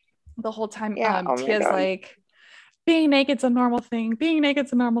like, being naked's a normal thing. Being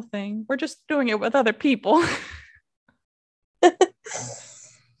naked's a normal thing. We're just doing it with other people.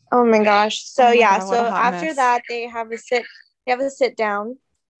 Oh my gosh. So after that they have a sit down,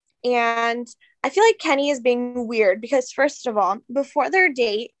 and I feel like Kenny is being weird because first of all, before their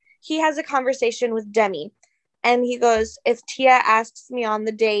date, he has a conversation with Demi, and he goes, if Tia asks me on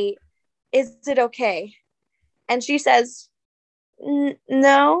the date, is it okay? And she says,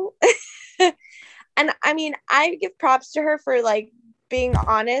 no. And I mean, I give props to her for like being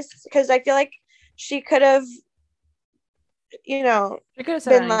honest, because I feel like she could have,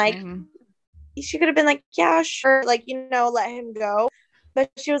 been like, she could have been like, yeah, sure, like, let him go. But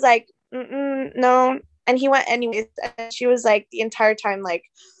she was like, no. And he went anyways. And she was like the entire time like,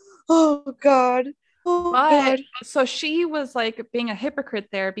 oh God, Oh But God. so she was like being a hypocrite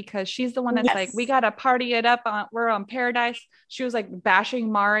there because she's the one that's like, we Yes. gotta party it up. We're on Paradise. She was like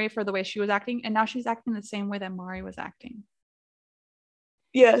bashing Mari for the way she was acting, and now she's acting the same way that Mari was acting.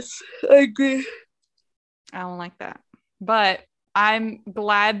 Yes, I agree. I don't like that. But I'm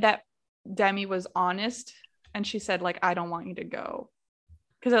glad that Demi was honest and she said, like, I don't want you to go.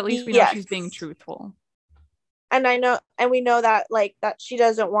 Because at least we know Yes. she's being truthful. And I know, and we know that like that she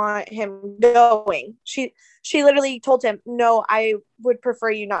doesn't want him going. She literally told him, "No, I would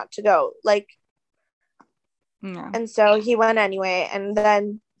prefer you not to go." Like, Yeah. and so he went anyway. And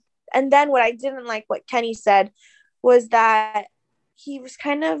then what I didn't like what Kenny said was that he was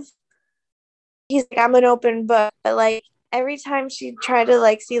kind of he's like, I'm an open book, but like every time she tried to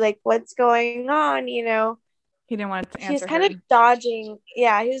like see like what's going on, He didn't want to he was answer kind her. of dodging.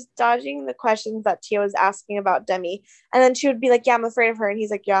 Yeah, he was dodging the questions that Tia was asking about Demi. And then she would be like, "Yeah, I'm afraid of her." And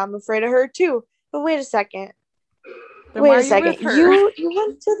he's like, "Yeah, I'm afraid of her too." But wait a second. Then why Wait are a you with second. her?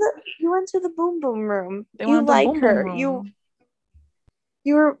 You went to the boom boom room. They You wanted the like boom boom her. room.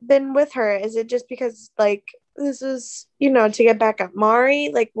 You were been with her. Is it just because like this is, to get back at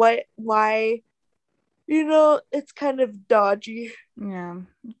Mari? Like what why it's kind of dodgy. Yeah,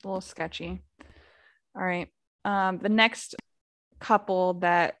 it's a little sketchy. All right. The next couple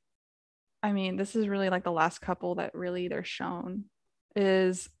that, I mean, this is really like the last couple that really they're shown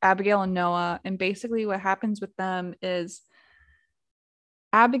is Abigail and Noah. And basically what happens with them is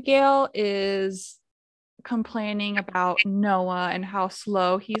Abigail is complaining about Noah and how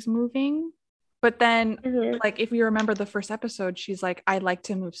slow he's moving. But then, Mm-hmm. like, if you remember the first episode, she's like, I like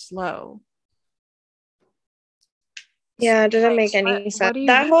to move slow. Yeah, it didn't Like, make any what sense. do you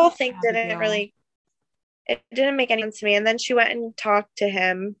That want, whole thing Abigail? it didn't make any sense to me. And then she went and talked to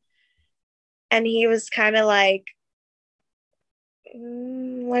him, and he was kind of like,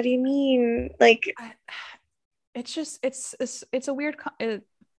 what do you mean? Like, It's just it's a weird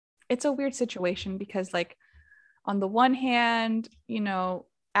it's a weird situation because like on the one hand,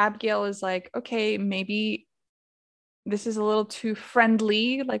 Abigail is like, okay, maybe this is a little too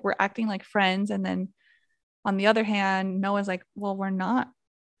friendly, like we're acting like friends. And then on the other hand, Noah's like, well, we're not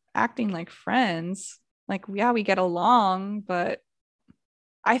acting like friends. Like, yeah, we get along, but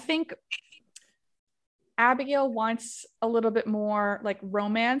I think Abigail wants a little bit more like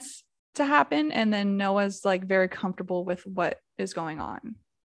romance to happen. And then Noah's like very comfortable with what is going on.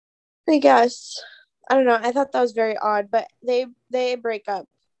 I guess. I don't know. I thought that was very odd, but they break up.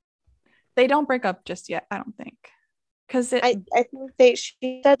 They don't break up just yet, I don't think. Because I think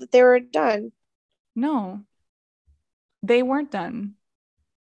she said that they were done. no, they weren't done.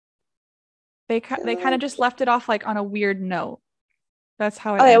 They kind of just left it off like on a weird note. That's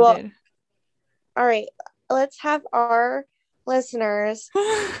how it Okay, well, ended. all right. Let's have our listeners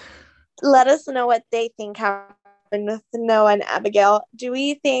let us know what they think happened with Noah and Abigail. Do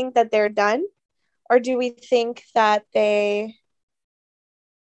we think that they're done? Or do we think that they,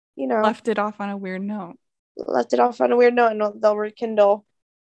 Left it off on a weird note. left it off on a weird note and they'll rekindle?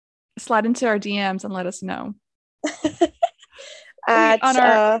 Slide into our DMs and let us know. At on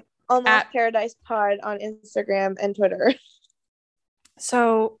our Almost Paradise Pod on Instagram and Twitter.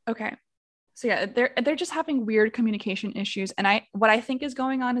 So, okay. So yeah, they're just having weird communication issues. And what I think is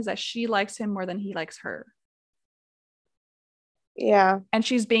going on is that she likes him more than he likes her. Yeah. And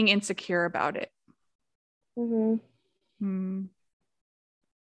she's being insecure about it. Mm-hmm.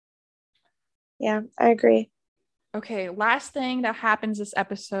 Yeah, I agree. Okay, last thing that happens this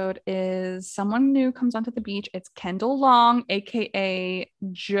episode is someone new comes onto the beach. It's Kendall Long, aka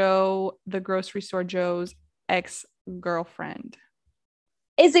Joe, the grocery store Joe's ex-girlfriend.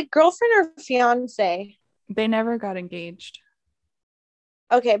 Is it girlfriend or fiance? They never got engaged.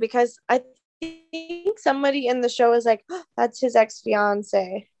 Okay, because I think somebody in the show is like, oh, that's his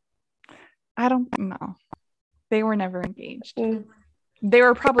ex-fiance. I don't know. They were never engaged. They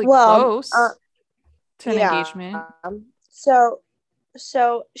were probably close to an engagement.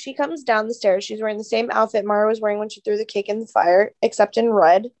 So she comes down the stairs. She's wearing the same outfit Mara was wearing when she threw the cake in the fire, except in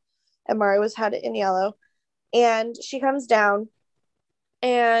red, and Mara had it in yellow. And she comes down,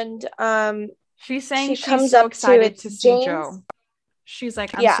 and she's saying she's so excited to see James. Joe. She's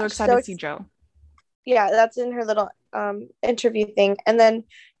like, I'm so excited to see Joe. Yeah, that's in her little interview thing. And then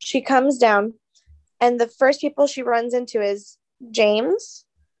she comes down, and the first people she runs into is James,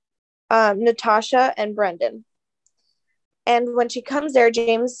 Natasha, and Brendan. And when she comes there,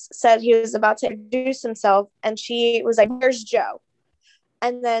 James said he was about to introduce himself, and she was like, "Where's Joe?"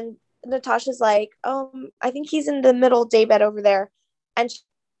 And then Natasha's like, I think he's in the middle daybed over there. And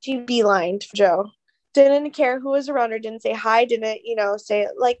she beelined for Joe. Didn't care who was around her, didn't say hi, didn't, say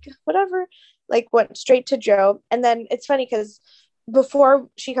like whatever. like went straight to Joe. And then it's funny because before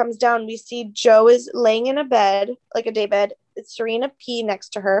she comes down, we see Joe is laying in a bed, like a day bed. It's Serena P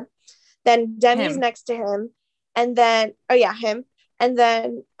next to her. Then Demi's next to him. And then, oh yeah, him. And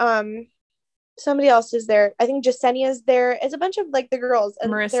then somebody else is there. I think Jasenia's there. It's a bunch of like the girls.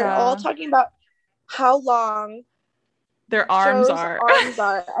 And Marissa. They're all talking about how long their arms Joe's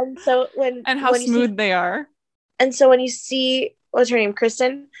are. And so and how smooth they are. And so when you see, what's her name?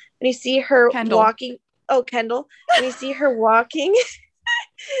 Kristen? When you see her Kendall. walking, Kendall. When you see her walking,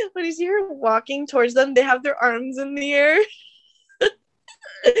 towards them, they have their arms in the air.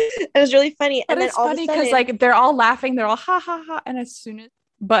 It was really funny. But and it's then all funny of a sudden, because like they're all laughing, they're all ha ha ha, and as soon as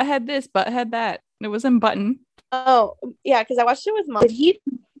butthead this, butthead that, it wasn't Button. Oh yeah, because I watched it with Mom.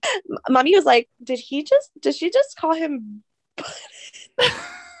 Mommy was like, did she just call him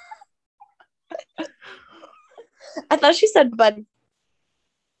I thought she said Bud.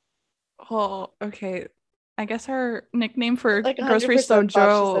 Oh, okay. I guess our nickname for Like Grocery Store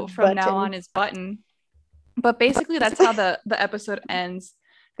Joe from Button. now on is Button. But basically that's how the episode ends.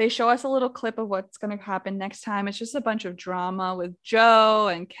 They show us a little clip of what's going to happen next time. It's just a bunch of drama with Joe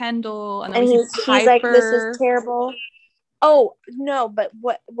and Kendall. And then he's like, this is terrible. Oh, no, but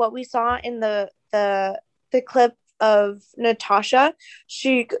what we saw in the clip of Natasha,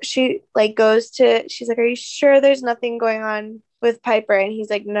 she like goes to, she's like, are you sure there's nothing going on with Piper? And he's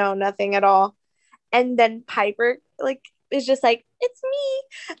like, no, nothing at all. And then Piper like is just like, it's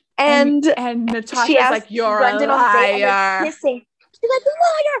me. And Natasha's like, you're Brendan a liar. Kissing. She's like,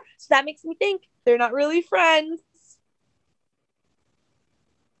 liar. So that makes me think they're not really friends.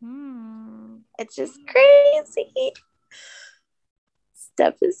 It's just crazy.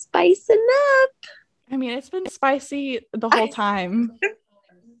 Stuff is spicing up. I mean, it's been spicy the whole time.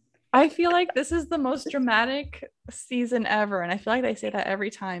 I feel like this is the most dramatic season ever. And I feel like they say that every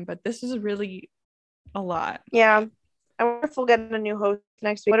time, but this is really a lot. Yeah. I wonder if we'll get a new host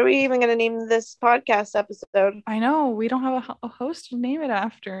next week. What are we even going to name this podcast episode? I know. We don't have a host to name it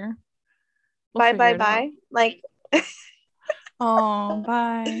after. Bye. Like. Oh,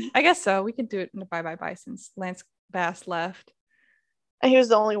 bye. I guess so. We could do it in a bye since Lance Bass left. He was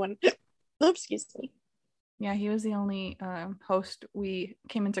the only one. Oops, excuse me. Yeah, he was the only host we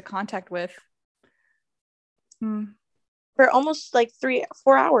came into contact with. For almost like 3-4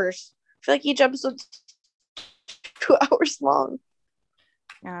 hours. I feel like each episode's 2 hours long.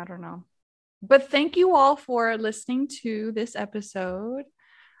 Yeah, I don't know. But thank you all for listening to this episode.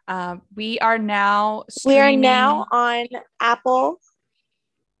 We are now on Apple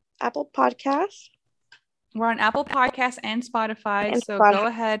Podcasts. We're on Apple Podcasts and Spotify. Go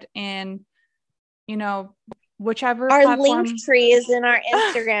ahead and, whichever our platform. link tree is in our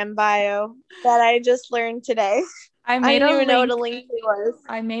Instagram bio that I just learned today. I didn't even know what a link tree was.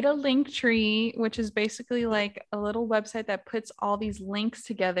 I made a link tree, which is basically like a little website that puts all these links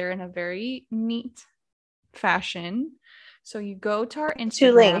together in a very neat fashion. So you go to our Instagram.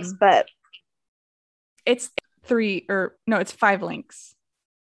 2 links, but it's 5 links.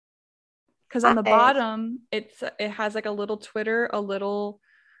 Because on the bottom, it has like a little Twitter, a little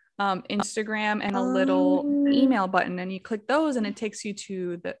Instagram, and a little email button. And you click those and it takes you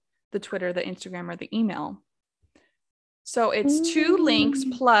to the Twitter, the Instagram, or the email. So it's 2 links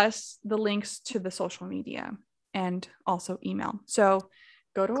plus the links to the social media and also email. So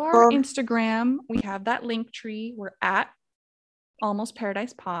go to our Instagram. We have that link tree. We're at Almost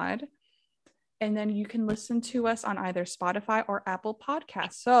Paradise Pod. And then you can listen to us on either Spotify or Apple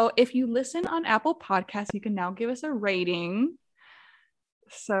Podcasts. So if you listen on Apple Podcasts, you can now give us a rating.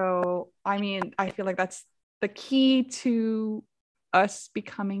 So, I mean, I feel like that's the key to us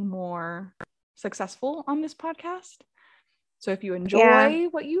becoming more successful on this podcast. So if you enjoy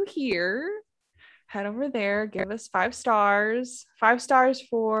what you hear, head over there, give us 5 stars. 5 stars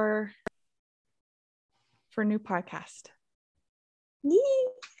for new podcast.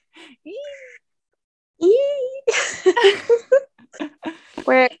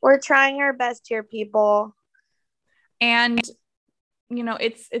 We're trying our best here, people. And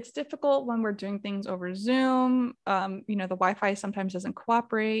it's difficult when we're doing things over Zoom. The Wi-Fi sometimes doesn't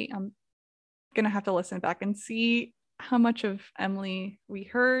cooperate. I'm gonna have to listen back and see how much of Emily we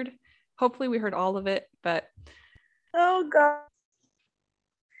heard. Hopefully we heard all of it, but oh god.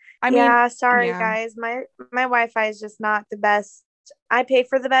 Sorry guys. My Wi-Fi is just not the best. I pay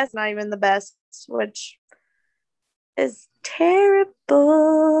for the best, not even the best, which is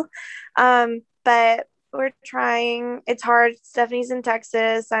terrible. But we're trying. It's hard. Stephanie's in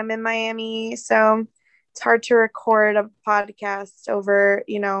Texas. I'm in Miami, so it's hard to record a podcast over,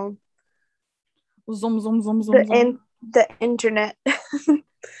 zoom the internet.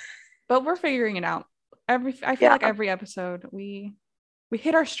 but we're figuring it out. I feel like every episode we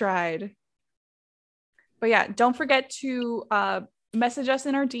hit our stride. But yeah, don't forget to message us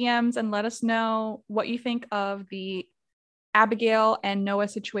in our DMs and let us know what you think of the Abigail and Noah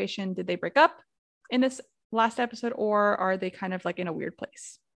situation. Did they break up in this last episode, or are they kind of like in a weird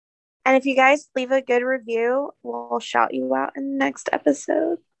place? And if you guys leave a good review, we'll shout you out in the next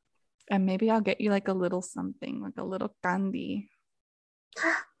episode. And maybe I'll get you like a little something, like a little candy.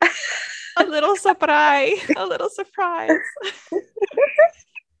 A little surprise. A little surprise.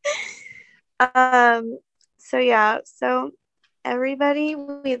 So yeah, so everybody,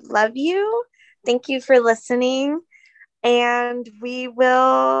 we love you. Thank you for listening. And we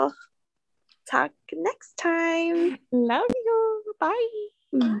will talk next time. Love you.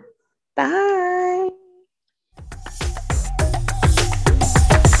 Bye. Bye.